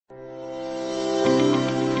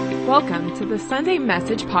Welcome to the Sunday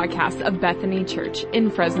Message podcast of Bethany Church in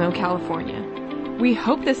Fresno, California. We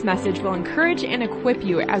hope this message will encourage and equip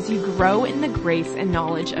you as you grow in the grace and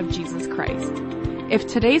knowledge of Jesus Christ. If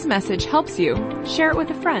today's message helps you, share it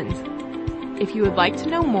with a friend. If you would like to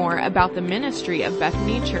know more about the ministry of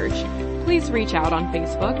Bethany Church, please reach out on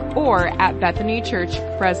Facebook or at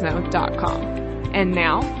bethanychurchfresno.com. And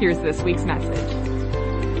now, here's this week's message.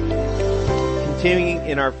 Continuing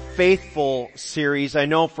in our Faithful series, I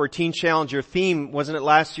know for Teen Challenge, your theme, wasn't it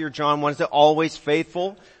last year, John? Was it Always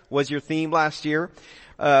Faithful? Was your theme last year?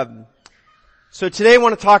 So today I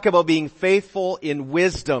want to talk about being faithful in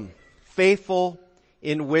wisdom. Faithful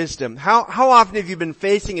in wisdom. How often have you been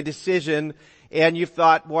facing a decision and you've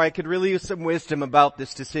thought, boy, I could really use some wisdom about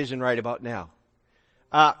this decision right about now?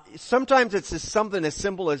 Sometimes it's just something as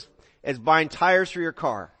simple as buying tires for your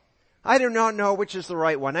car. I do not know which is the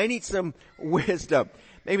right one. I need some wisdom.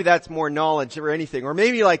 Maybe that's more knowledge or anything. Or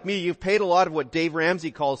maybe like me, you've paid a lot of what Dave Ramsey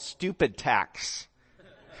calls stupid tax.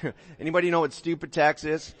 Anybody know what stupid tax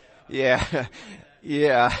is? Yeah.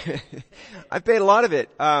 Yeah. I've paid a lot of it.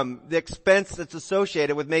 The expense that's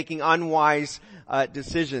associated with making unwise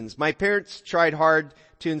decisions. My parents tried hard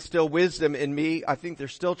to instill wisdom in me. I think they're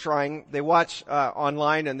still trying. They watch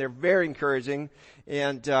online and they're very encouraging.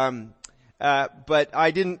 And but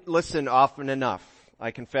I didn't listen often enough.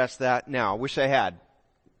 I confess that now. Wish I had.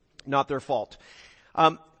 Not their fault.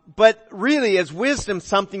 But really, is wisdom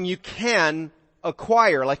something you can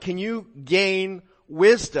acquire? Like, can you gain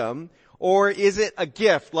wisdom? Or is it a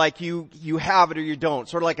gift, like you have it or you don't?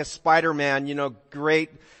 Sort of like a Spider-Man,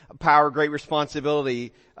 great power, great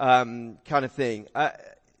responsibility, kind of thing.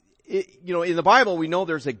 In the Bible, we know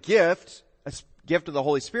there's a gift of the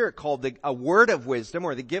Holy Spirit called a word of wisdom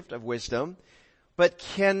or the gift of wisdom. But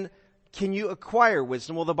can you acquire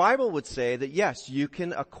wisdom? Well, the Bible would say that yes, you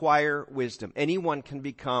can acquire wisdom. Anyone can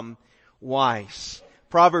become wise.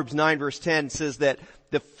 Proverbs 9 verse 10 says that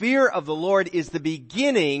the fear of the Lord is the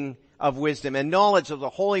beginning of wisdom, and knowledge of the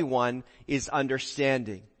Holy One is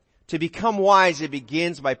understanding. To become wise, it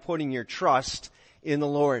begins by putting your trust in the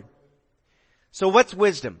Lord. So what's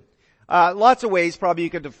wisdom? Lots of ways probably you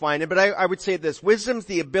could define it, but I would say this. Wisdom's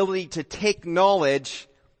the ability to take knowledge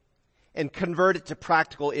and convert it to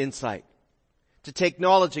practical insight. To take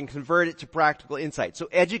knowledge and convert it to practical insight. So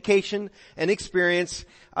education and experience,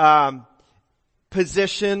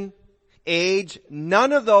 position, age,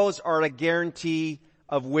 none of those are a guarantee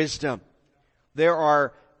of wisdom. There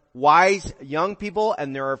are wise young people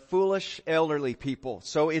and there are foolish elderly people.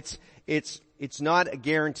 So it's not a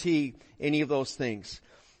guarantee, any of those things.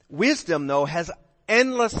 Wisdom, though, has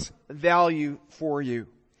endless value for you.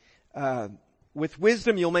 With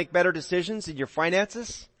wisdom, you'll make better decisions in your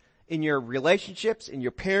finances, in your relationships, in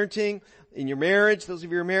your parenting, in your marriage, those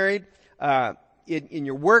of you who are married, in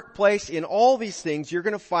your workplace, in all these things, you're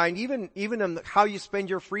going to find, even in how you spend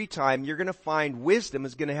your free time, you're going to find wisdom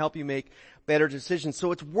is going to help you make better decisions.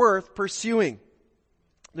 So it's worth pursuing.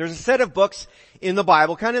 There's a set of books in the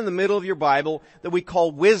Bible, kind of in the middle of your Bible, that we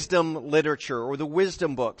call wisdom literature or the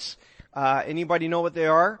wisdom books. Anybody know what they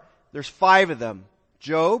are? There's 5 of them.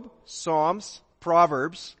 Job, Psalms,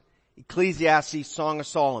 Proverbs, Ecclesiastes, Song of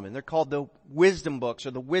Solomon. They're called the wisdom books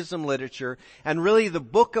or the wisdom literature. And really the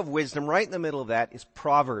book of wisdom right in the middle of that is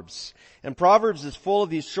Proverbs. And Proverbs is full of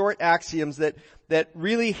these short axioms that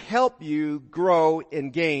really help you grow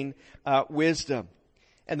and gain wisdom.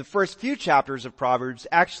 And the first few chapters of Proverbs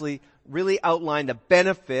actually really outline the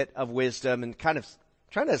benefit of wisdom and kind of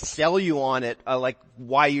trying to sell you on it, like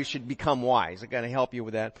why you should become wise. I'm going to help you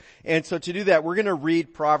with that. And so to do that, we're going to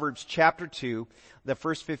read Proverbs chapter 2, the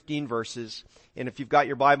first 15 verses. And if you've got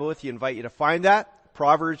your Bible with you, I invite you to find that.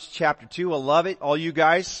 Proverbs chapter 2, I love it. All you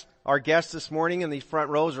guys, our guests this morning in these front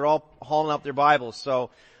rows are all hauling up their Bibles.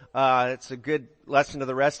 So it's a good lesson to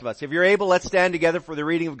the rest of us. If you're able, let's stand together for the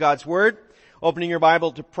reading of God's Word. Opening your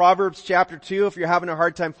Bible to Proverbs chapter 2. If you're having a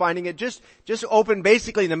hard time finding it, just open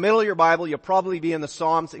basically in the middle of your Bible. You'll probably be in the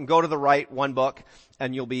Psalms, and go to the right one book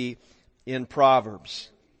and you'll be in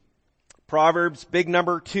Proverbs. Proverbs, big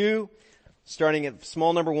number 2, starting at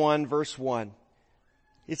small number 1, verse 1.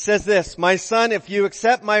 It says this, "My son, if you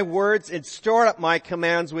accept my words and store up my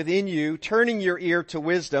commands within you, turning your ear to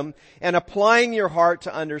wisdom and applying your heart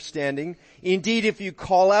to understanding, indeed if you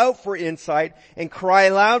call out for insight and cry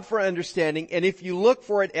aloud for understanding, and if you look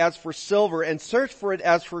for it as for silver and search for it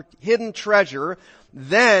as for hidden treasure,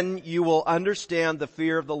 then you will understand the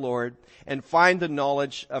fear of the Lord and find the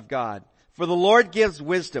knowledge of God. For the Lord gives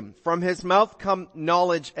wisdom. From his mouth come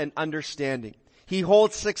knowledge and understanding. He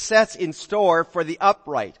holds success in store for the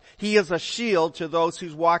upright. He is a shield to those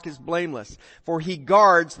whose walk is blameless. For he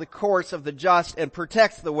guards the course of the just and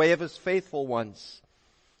protects the way of his faithful ones.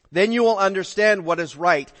 Then you will understand what is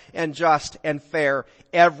right and just and fair,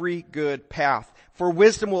 every good path. For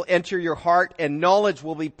wisdom will enter your heart and knowledge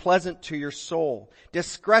will be pleasant to your soul.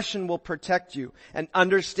 Discretion will protect you and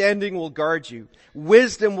understanding will guard you.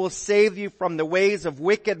 Wisdom will save you from the ways of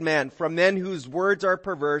wicked men, from men whose words are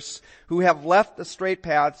perverse, who have left the straight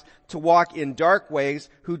paths to walk in dark ways,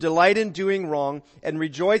 who delight in doing wrong and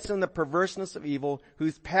rejoice in the perverseness of evil,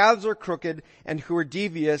 whose paths are crooked and who are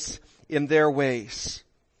devious in their ways.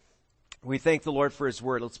 We thank the Lord for His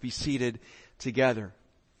word. Let's be seated together.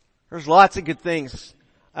 There's lots of good things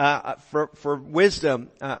from wisdom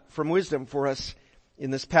for us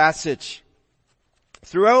in this passage.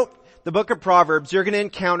 Throughout the book of Proverbs, you're going to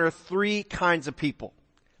encounter three kinds of people.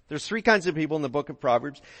 There's three kinds of people in the book of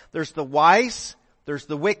Proverbs. There's the wise, there's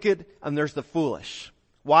the wicked, and there's the foolish.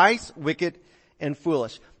 Wise, wicked, and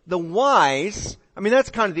foolish. The wise,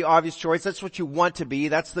 that's kind of the obvious choice. That's what you want to be.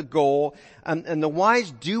 That's the goal. And the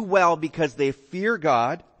wise do well because they fear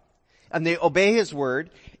God and they obey His word.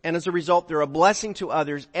 And as a result, they're a blessing to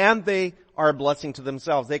others and they are a blessing to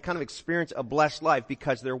themselves. They kind of experience a blessed life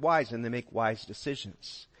because they're wise and they make wise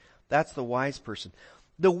decisions. That's the wise person.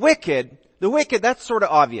 The wicked, that's sort of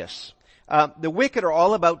obvious. The wicked are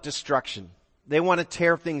all about destruction. They want to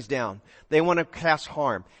tear things down. They want to cause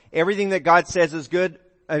harm. Everything that God says is good,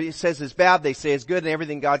 He says is bad, they say is good, and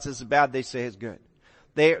everything God says is bad, they say is good.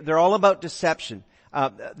 They're all about deception.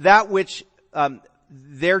 That which,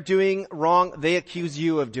 they're doing wrong, they accuse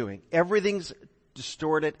you of doing. Everything's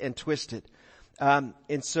distorted and twisted.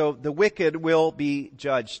 And so the wicked will be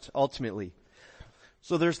judged ultimately.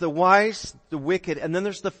 So there's the wise, the wicked, and then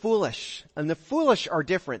there's the foolish. And the foolish are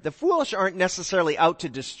different. The foolish aren't necessarily out to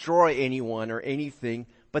destroy anyone or anything,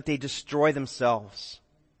 but they destroy themselves.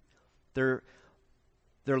 They're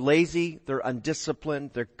lazy, they're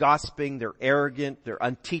undisciplined, they're gossiping, they're arrogant, they're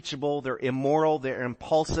unteachable, they're immoral, they're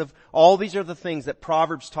impulsive. All these are the things that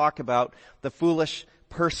Proverbs talk about the foolish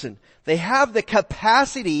person. They have the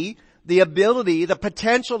capacity, the ability, the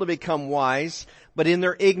potential to become wise, but in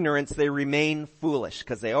their ignorance they remain foolish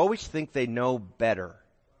because they always think they know better.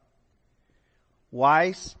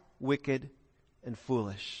 Wise, wicked, and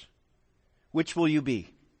foolish. Which will you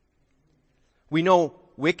be? We know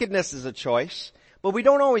wickedness is a choice. But we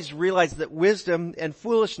don't always realize that wisdom and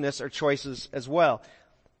foolishness are choices as well.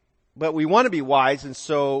 But we want to be wise, and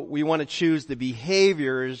so we want to choose the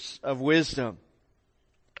behaviors of wisdom.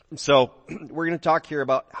 And so we're going to talk here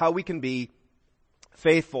about how we can be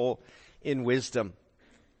faithful in wisdom.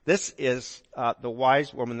 This is the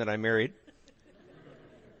wise woman that I married,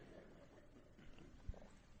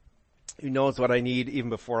 who knows what I need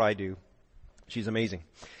even before I do. She's amazing.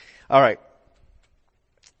 All right.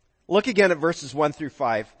 Look again at verses 1 through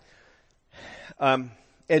 5. And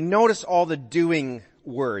notice all the doing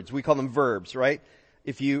words. We call them verbs, right?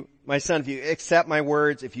 My son, if you accept my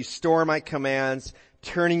words, if you store my commands,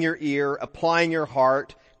 turning your ear, applying your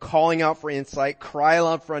heart, calling out for insight, cry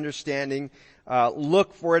aloud for understanding,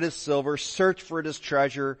 look for it as silver, search for it as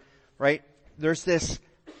treasure, right? There's this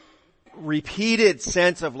repeated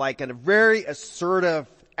sense of like a very assertive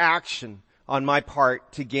action on my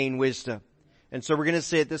part to gain wisdom. And so we're going to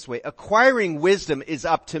say it this way. Acquiring wisdom is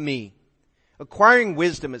up to me. Acquiring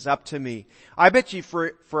wisdom is up to me. I bet you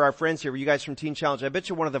for our friends here, you guys from Teen Challenge, I bet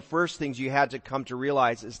you one of the first things you had to come to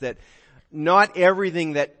realize is that not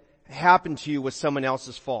everything that happened to you was someone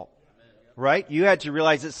else's fault. Right? You had to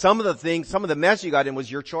realize that some of the mess you got in was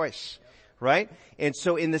your choice. Right? And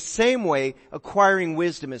so in the same way, acquiring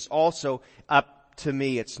wisdom is also up to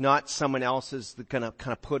me. It's not someone else's that kind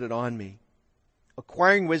of put it on me.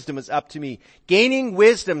 Acquiring wisdom is up to me. Gaining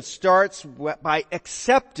wisdom starts by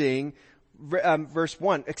accepting, verse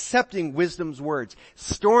 1, accepting wisdom's words,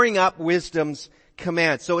 storing up wisdom's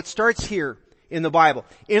commands. So it starts here in the Bible.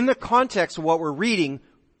 In the context of what we're reading,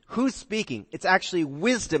 who's speaking? It's actually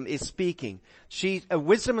wisdom is speaking.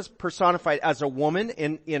 Wisdom is personified as a woman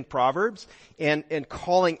in Proverbs and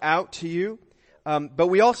calling out to you. But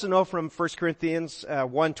we also know from 1 Corinthians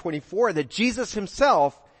 1:24 that Jesus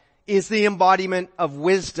himself is the embodiment of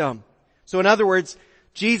wisdom. So in other words,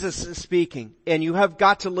 Jesus is speaking, and you have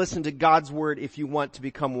got to listen to God's word if you want to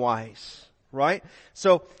become wise, right?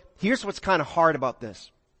 So here's what's kind of hard about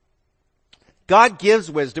this. God gives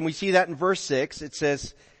wisdom. We see that in verse 6. It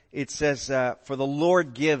says, for the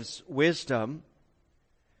Lord gives wisdom.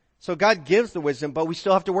 So God gives the wisdom, but we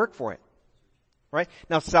still have to work for it, right?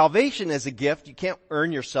 Now salvation is a gift. You can't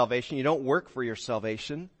earn your salvation. You don't work for your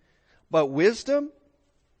salvation. But wisdom,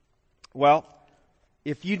 well,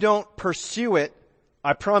 if you don't pursue it,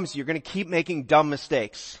 I promise you're going to keep making dumb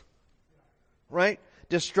mistakes. Right?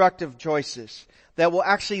 Destructive choices that will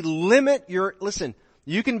actually limit listen,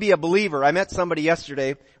 you can be a believer. I met somebody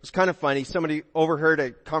yesterday. It was kind of funny. Somebody overheard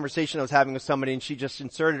a conversation I was having with somebody, and she just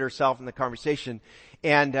inserted herself in the conversation.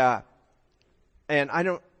 And I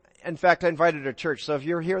invited her to church. So if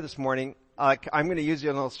you're here this morning, I'm going to use you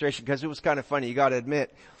as an illustration because it was kind of funny. You got to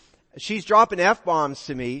admit, she's dropping F-bombs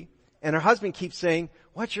to me, and her husband keeps saying,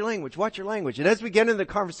 "What's your language? What's your language?" And as we get into the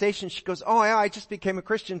conversation, she goes, "Oh yeah, I just became a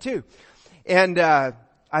Christian too." And I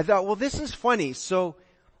thought, well, this is funny. So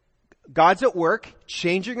God's at work,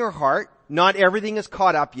 changing her heart. Not everything is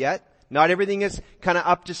caught up yet. Not everything is kind of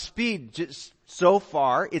up to speed just so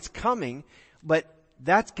far. It's coming, but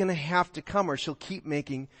that's going to have to come, or she'll keep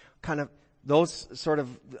making kind of those sort of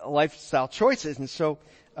lifestyle choices. And so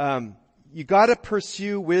you got to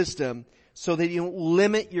pursue wisdom so that you don't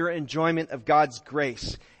limit your enjoyment of God's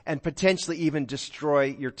grace and potentially even destroy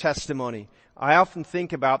your testimony. I often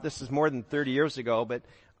think about, this is more than 30 years ago, but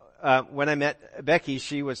when I met Becky,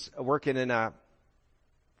 she was working in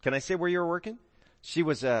can I say where you were working? She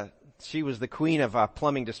was the queen of a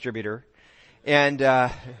plumbing distributor, and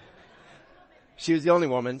she was the only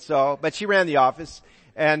woman, but she ran the office,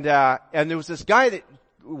 and there was this guy that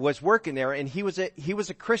was working there, and he was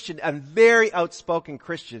a Christian, a very outspoken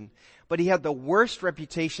Christian, but he had the worst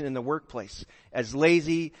reputation in the workplace as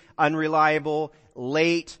lazy, unreliable,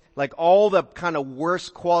 late, like all the kind of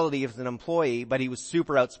worst quality of an employee, but he was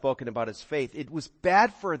super outspoken about his faith. It was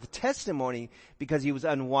bad for the testimony because he was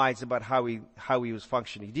unwise about how he was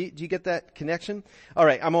functioning. Do you get that connection? All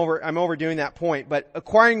right, I'm overdoing that point, but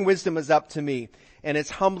acquiring wisdom is up to me, and it's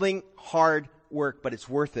humbling, hard work, but it's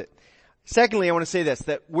worth it. Secondly, I want to say this,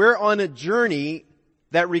 that we're on a journey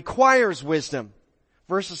that requires wisdom.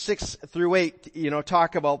 Verses 6 through 8,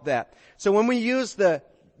 talk about that. So when we use the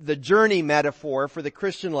journey metaphor for the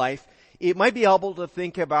Christian life, it might be helpful to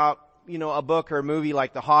think about, a book or a movie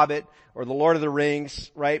like The Hobbit or The Lord of the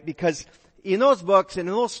Rings, right? Because in those books and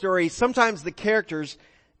in those stories, sometimes the characters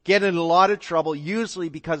get in a lot of trouble, usually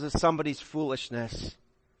because of somebody's foolishness.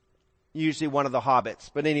 Usually one of the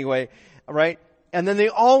hobbits. But anyway, right? And then they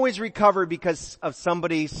always recover because of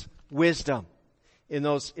somebody's wisdom in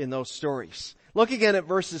those stories. Look again at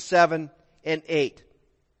verses 7 and 8.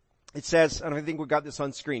 It says, and I think we got this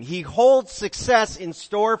on screen, he holds success in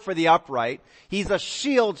store for the upright. He's a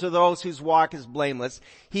shield to those whose walk is blameless.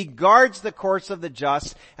 He guards the course of the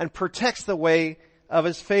just and protects the way of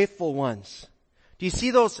his faithful ones. Do you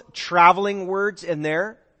see those traveling words in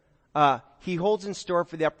there? He holds in store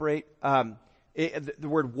for the upright. The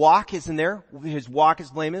word walk is in there. His walk is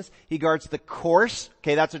blameless. He guards the course.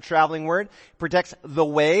 Okay, that's a traveling word. Protects the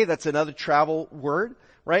way. That's another travel word,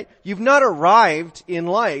 right? You've not arrived in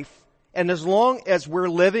life, and as long as we're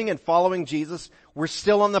living and following Jesus, we're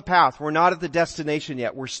still on the path. We're not at the destination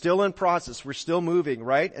yet. We're still in process. We're still moving,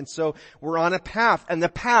 right? And so we're on a path, and the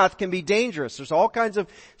path can be dangerous. There's all kinds of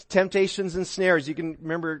temptations and snares. You can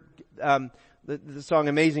remember, the song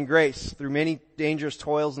Amazing Grace, through many dangerous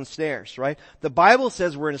toils and snares, right? The Bible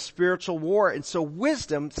says we're in a spiritual war, and so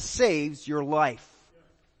wisdom saves your life.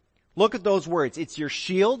 Look at those words. It's your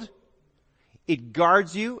shield. It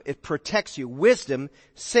guards you. It protects you. Wisdom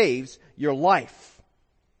saves your life.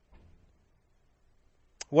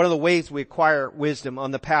 One of the ways we acquire wisdom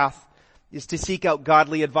on the path is to seek out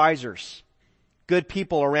godly advisors, good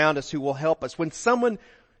people around us who will help us. When someone,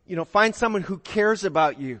 find someone who cares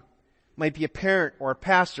about you, might be a parent or a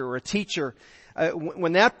pastor or a teacher.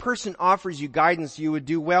 When that person offers you guidance, you would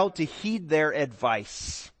do well to heed their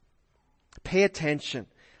advice. Pay attention.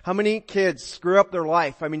 How many kids screw up their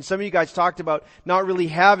life? I mean, some of you guys talked about not really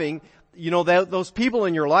having, those people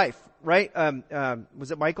in your life, right?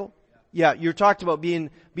 Was it Michael? Yeah, you talked about being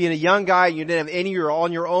a young guy. You didn't have any, you were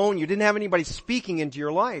on your own. You didn't have anybody speaking into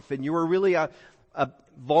your life, and you were really a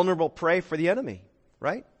vulnerable prey for the enemy,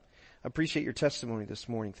 right? I appreciate your testimony this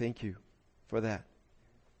morning. Thank you for that.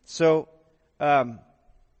 So,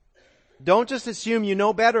 don't just assume you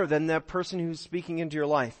know better than that person who's speaking into your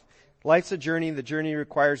life. Life's a journey. The journey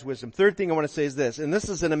requires wisdom. Third thing I want to say is this, and this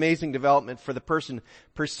is an amazing development for the person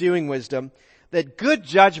pursuing wisdom, that good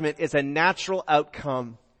judgment is a natural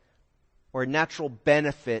outcome or a natural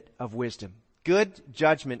benefit of wisdom. Good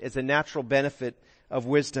judgment is a natural benefit of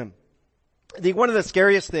wisdom. I think one of the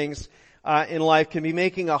scariest things in life can be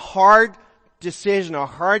making a hard decision, a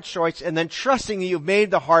hard choice, and then trusting that you've made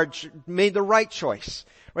the right choice.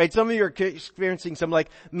 Right? Some of you are experiencing some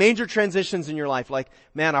major transitions in your life. Like,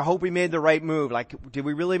 man, I hope we made the right move. Like, did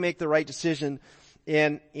we really make the right decision?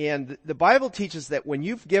 And the Bible teaches that when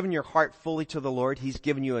you've given your heart fully to the Lord, He's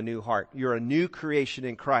given you a new heart. You're a new creation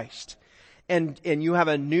in Christ. And you have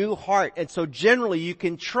a new heart. And so generally you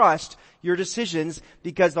can trust your decisions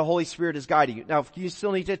because the Holy Spirit is guiding you. Now, if you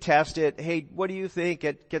still need to test it, hey, what do you think?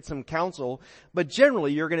 Get some counsel. But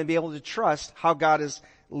generally you're going to be able to trust how God is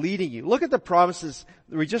leading you. Look at the promises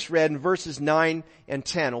that we just read in verses 9 and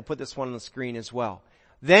 10. We'll put this one on the screen as well.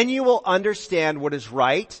 Then you will understand what is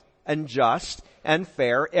right and just and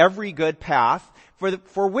fair, every good path.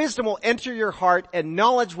 For wisdom will enter your heart and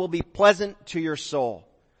knowledge will be pleasant to your soul.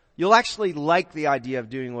 You'll actually like the idea of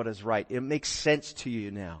doing what is right. It makes sense to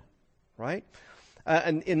you now, right?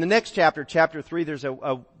 And in the next chapter, chapter 3, there's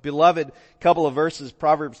a beloved couple of verses,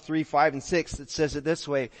 Proverbs 3, 5, and 6, that says it this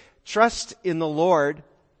way. Trust in the Lord.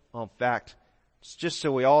 Well, in fact, just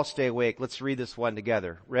so we all stay awake, let's read this one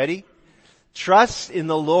together. Ready? Trust in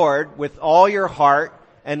the Lord with all your heart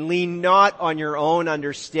and lean not on your own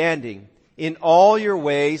understanding. In all your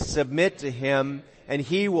ways submit to Him and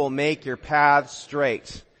He will make your paths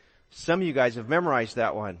straight. Some of you guys have memorized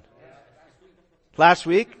that one. Last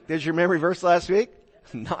week? Did you remember verse last week?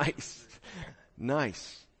 Nice.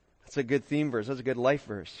 Nice. That's a good theme verse. That's a good life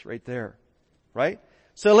verse right there. Right?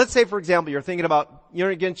 So let's say, for example, you're thinking about,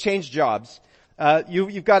 you're going to change jobs.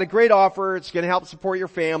 You've got a great offer. It's going to help support your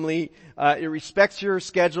family. It respects your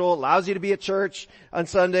schedule, allows you to be at church on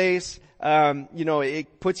Sundays.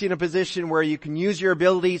 It puts you in a position where you can use your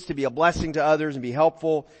abilities to be a blessing to others and be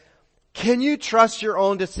helpful. Can you trust your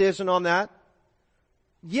own decision on that?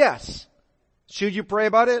 Yes. Should you pray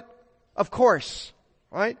about it? Of course.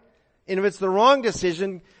 Right? And if it's the wrong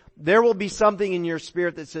decision, there will be something in your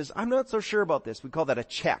spirit that says, I'm not so sure about this. We call that a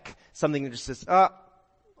check. Something that just says,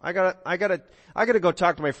 I gotta go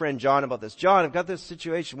talk to my friend John about this. John, I've got this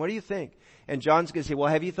situation. What do you think? And John's gonna say, well,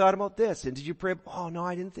 have you thought about this? And did you pray? Oh, no,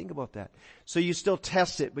 I didn't think about that. So you still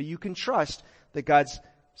test it, but you can trust that God's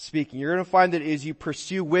speaking. You're gonna find that as you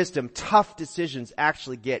pursue wisdom, tough decisions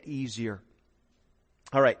actually get easier.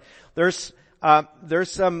 Alright. There's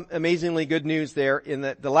some amazingly good news there in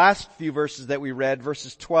the last few verses that we read,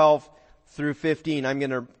 verses 12 through 15. I'm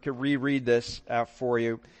gonna reread this for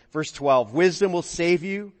you. Verse 12, wisdom will save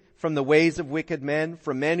you from the ways of wicked men,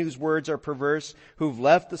 from men whose words are perverse, who've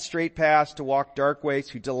left the straight paths to walk dark ways,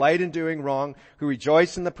 who delight in doing wrong, who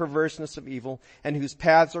rejoice in the perverseness of evil, and whose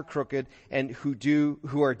paths are crooked, and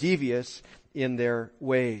who are devious in their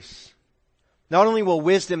ways. Not only will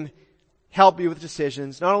wisdom help you with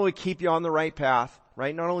decisions, not only keep you on the right path,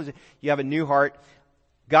 right? Not only do you have a new heart,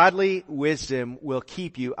 godly wisdom will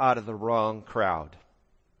keep you out of the wrong crowd.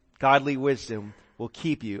 Godly wisdom will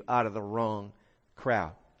keep you out of the wrong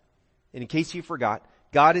crowd. And in case you forgot,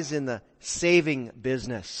 God is in the saving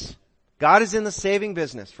business. God is in the saving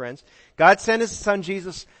business, friends. God sent His Son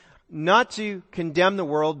Jesus not to condemn the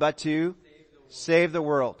world, but to save the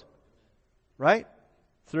world. Right?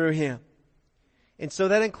 Through Him. And so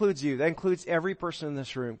that includes you. That includes every person in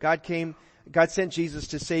this room. God sent Jesus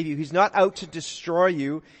to save you. He's not out to destroy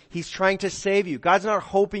you. He's trying to save you. God's not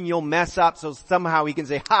hoping you'll mess up so somehow He can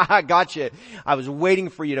say, ha ha, gotcha. I was waiting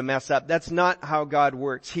for you to mess up. That's not how God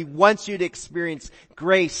works. He wants you to experience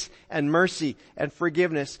grace and mercy and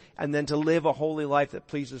forgiveness and then to live a holy life that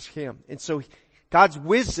pleases Him. And so God's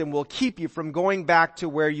wisdom will keep you from going back to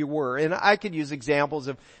where you were. And I could use examples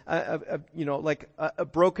of like a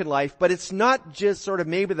broken life, but it's not just sort of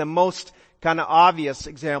maybe the most kind of obvious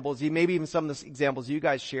examples, maybe even some of the examples you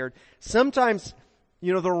guys shared. Sometimes,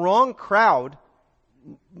 the wrong crowd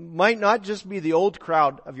might not just be the old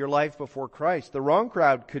crowd of your life before Christ. The wrong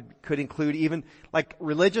crowd could include even like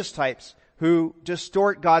religious types who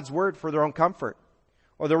distort God's word for their own comfort.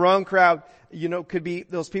 Or the wrong crowd, could be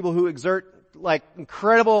those people who exert like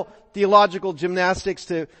incredible theological gymnastics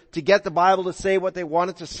to get the Bible to say what they want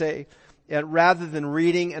it to say, and rather than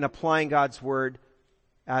reading and applying God's word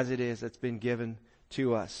as it is that's been given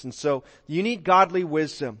to us. And so you need godly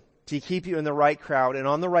wisdom to keep you in the right crowd and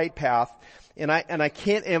on the right path. And I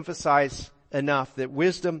can't emphasize enough that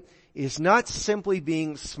wisdom is not simply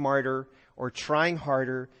being smarter or trying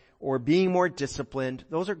harder or being more disciplined.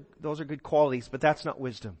 Those are good qualities, but that's not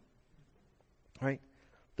wisdom. Right?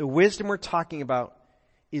 The wisdom we're talking about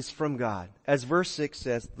is from God. As verse 6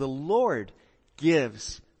 says, the Lord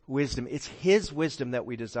gives wisdom. It's His wisdom that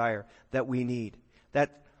we desire, that we need.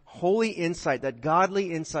 That holy insight, that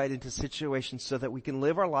godly insight into situations so that we can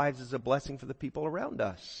live our lives as a blessing for the people around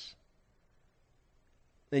us.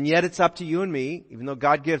 And yet it's up to you and me, even though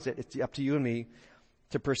God gives it, it's up to you and me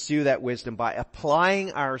to pursue that wisdom by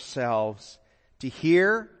applying ourselves to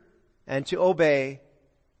hear and to obey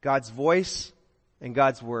God's voice and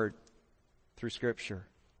God's word through Scripture.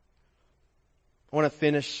 I want to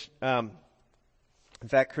finish, in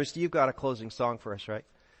fact, Christy, you've got a closing song for us, right?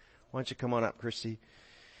 Why don't you come on up, Christy?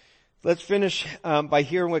 Let's finish by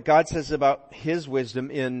hearing what God says about His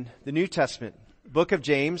wisdom in the New Testament. Book of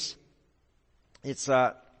James. It's,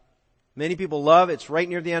 many people love, it's right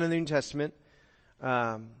near the end of the New Testament.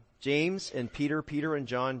 James and Peter and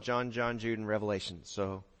John, Jude, and Revelation.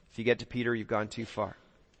 So if you get to Peter, you've gone too far.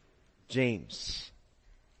 James,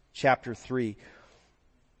 chapter 3.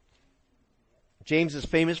 James is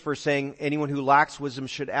famous for saying anyone who lacks wisdom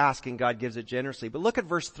should ask, and God gives it generously. But look at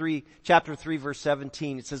chapter 3, verse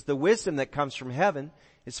 17. It says, the wisdom that comes from heaven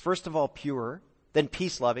is first of all pure, then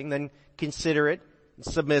peace-loving, then considerate, and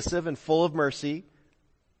submissive, and full of mercy,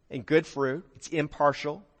 and good fruit. It's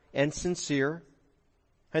impartial and sincere.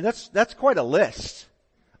 And that's quite a list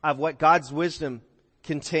of what God's wisdom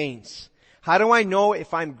contains. How do I know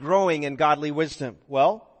if I'm growing in godly wisdom?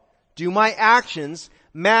 Well, do my actions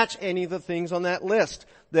match any of the things on that list?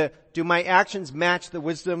 Do my actions match the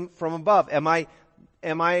wisdom from above? Am I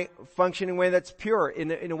functioning in a way that's pure,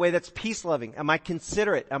 in a way that's peace-loving? Am I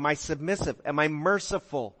considerate? Am I submissive? Am I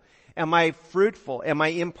merciful? Am I fruitful? Am I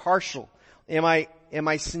impartial? Am I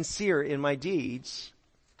sincere in my deeds?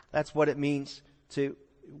 That's what it means to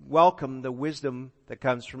welcome the wisdom that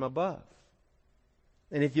comes from above.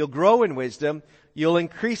 And if you'll grow in wisdom, you'll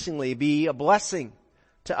increasingly be a blessing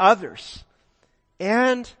to others.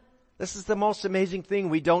 And this is the most amazing thing.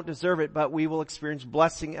 We don't deserve it, but we will experience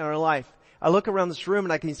blessing in our life. I look around this room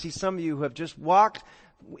and I can see some of you who have just walked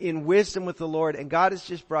in wisdom with the Lord, and God has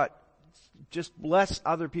just blessed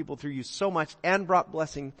other people through you so much and brought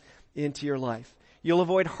blessing into your life. You'll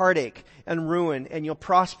avoid heartache and ruin, and you'll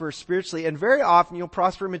prosper spiritually, and very often you'll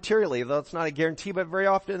prosper materially, though it's not a guarantee, but very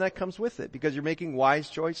often that comes with it because you're making wise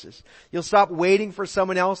choices. You'll stop waiting for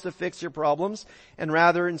someone else to fix your problems, and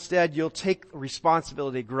rather instead you'll take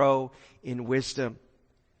responsibility, grow in wisdom,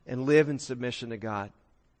 and live in submission to God.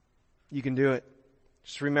 You can do it.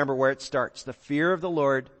 Just remember where it starts. The fear of the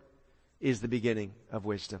Lord is the beginning of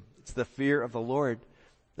wisdom. It's the fear of the Lord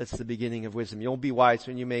that's the beginning of wisdom. You'll be wise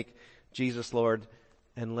when you make Jesus Lord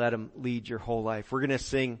and let Him lead your whole life. We're going to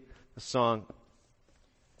sing a song.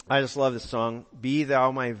 I just love this song, Be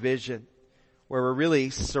Thou My Vision, where we're really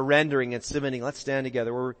surrendering and submitting. Let's stand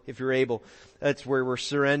together, if you're able. That's where we're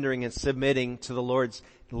surrendering and submitting to the Lord's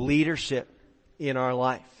leadership in our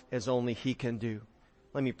life as only He can do.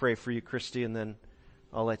 Let me pray for you, Christy, and then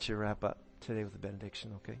I'll let you wrap up today with the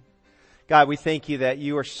benediction, okay? God, we thank You that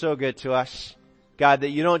You are so good to us. God, that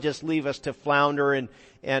You don't just leave us to flounder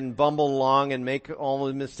and bumble along and make all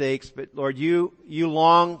the mistakes, but Lord, You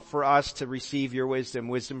long for us to receive Your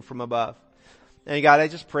wisdom from above. And God, I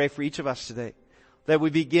just pray for each of us today that we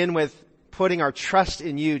begin with putting our trust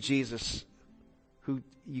in You, Jesus, who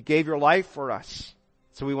You gave Your life for us.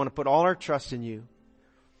 So we want to put all our trust in You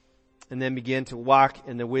and then begin to walk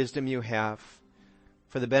in the wisdom You have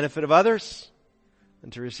for the benefit of others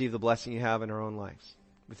and to receive the blessing You have in our own lives.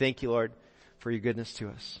 We thank You, Lord, for Your goodness to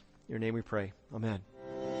us. In Your name we pray. Amen.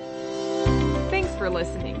 Thanks for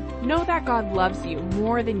listening. Know that God loves you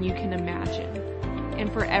more than you can imagine.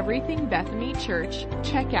 And for everything Bethany Church,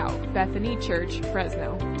 check out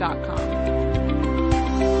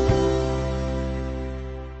BethanyChurchFresno.com.